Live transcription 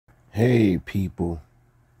Hey people,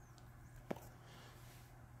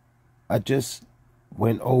 I just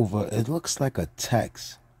went over, it looks like a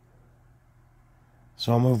text,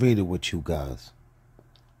 so I'm gonna read it with you guys.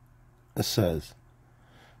 It says,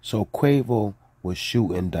 so Quavo was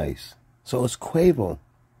shooting dice. So it's Quavo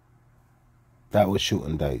that was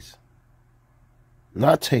shooting dice,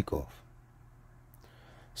 not Takeoff.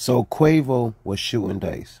 So Quavo was shooting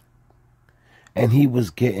dice, and he was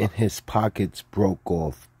getting his pockets broke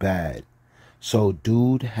off bad. So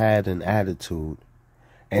dude had an attitude,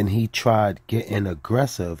 and he tried getting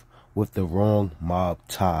aggressive with the wrong mob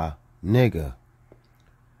tie nigga.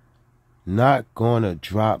 Not gonna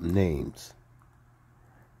drop names.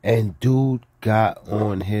 And dude got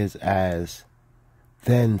on his ass.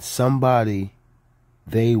 Then somebody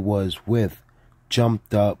they was with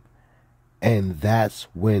jumped up, and that's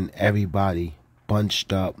when everybody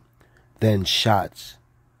bunched up. Then shots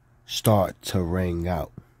start to ring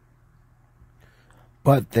out.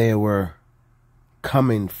 But they were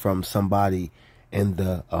coming from somebody in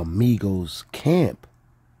the amigos camp.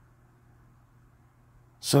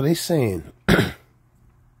 So they saying the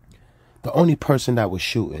only person that was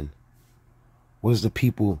shooting was the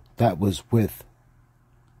people that was with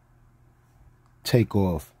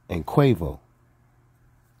Takeoff and Quavo.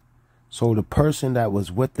 So the person that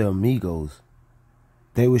was with the amigos,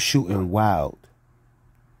 they were shooting wild.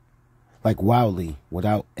 Like wildly,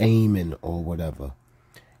 without aiming or whatever.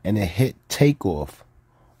 And it hit Takeoff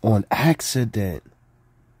on accident.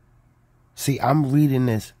 See, I'm reading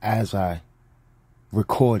this as I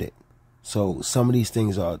record it. So some of these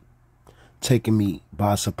things are taking me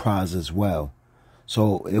by surprise as well.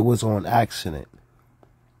 So it was on accident.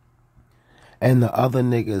 And the other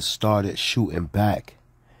niggas started shooting back.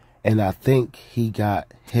 And I think he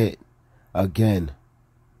got hit again.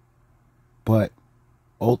 But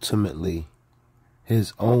ultimately,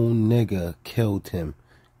 his own nigga killed him.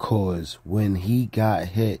 Cause when he got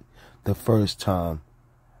hit the first time,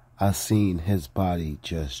 I seen his body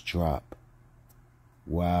just drop.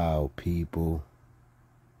 Wow, people.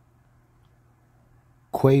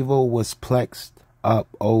 Quavo was plexed up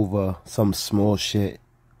over some small shit,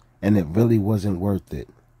 and it really wasn't worth it.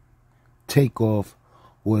 Takeoff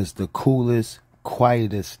was the coolest,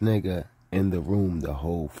 quietest nigga in the room the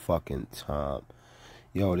whole fucking time.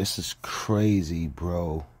 Yo, this is crazy,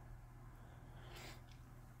 bro.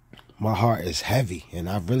 My heart is heavy, and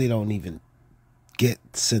I really don't even get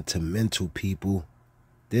sentimental, people.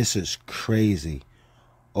 This is crazy.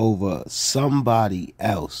 Over somebody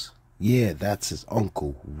else. Yeah, that's his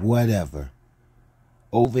uncle. Whatever.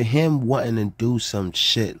 Over him wanting to do some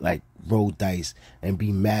shit like roll dice and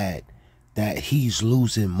be mad that he's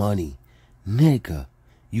losing money. Nigga,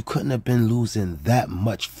 you couldn't have been losing that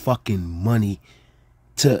much fucking money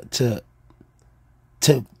to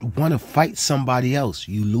want to fight somebody else.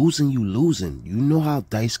 You losing, you losing. You know how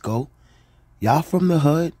dice go. Y'all from the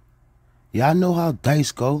hood. Y'all know how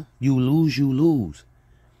dice go. You lose, you lose.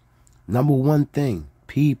 Number one thing,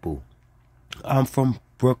 people. I'm from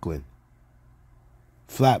Brooklyn.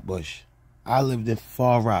 Flatbush. I lived in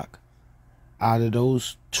Far Rock. Out of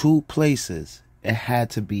those two places, it had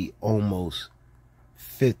to be almost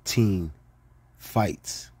 15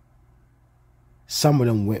 fights. Some of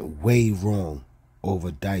them went way wrong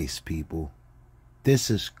over dice, people.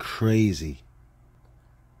 This is crazy.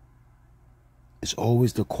 It's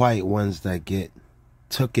always the quiet ones that get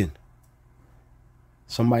tooken.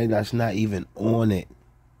 Somebody that's not even on it.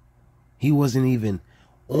 He wasn't even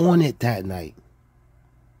on it that night.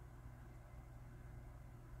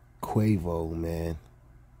 Quavo, man.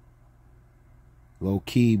 Low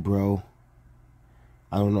key, bro.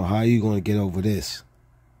 I don't know how you gonna get over this.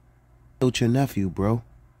 Killed your nephew, bro.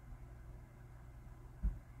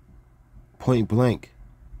 Point blank.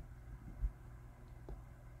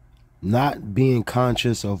 Not being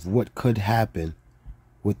conscious of what could happen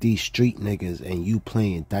with these street niggas, and you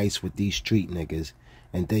playing dice with these street niggas,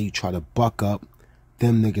 and then you try to buck up,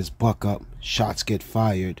 them niggas buck up, shots get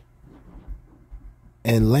fired,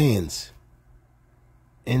 and lands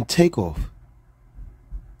and Takeoff.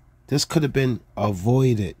 This could have been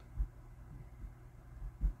avoided.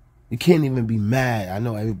 You can't even be mad. I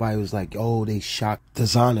know everybody was like, oh, they shot.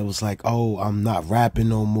 Designer was like, oh, I'm not rapping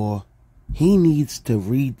no more. He needs to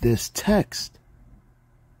read this text.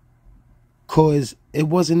 Cause it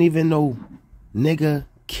wasn't even no nigga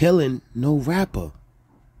killing no rapper.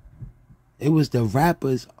 It was the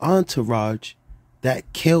rapper's entourage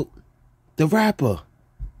that killed the rapper.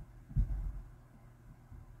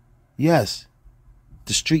 Yes,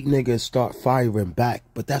 the street niggas start firing back,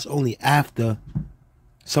 but that's only after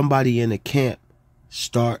somebody in the camp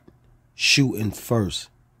start shooting first.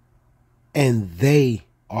 And they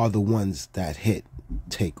are the ones that hit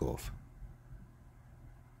Takeoff.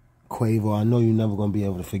 Quavo, I know you're never going to be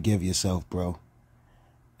able to forgive yourself, bro.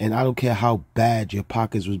 And I don't care how bad your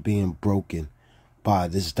pockets was being broken by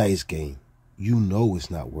this dice game. You know it's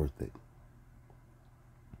not worth it.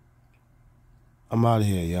 I'm out of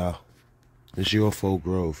here, y'all. It's your Full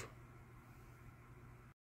Grove.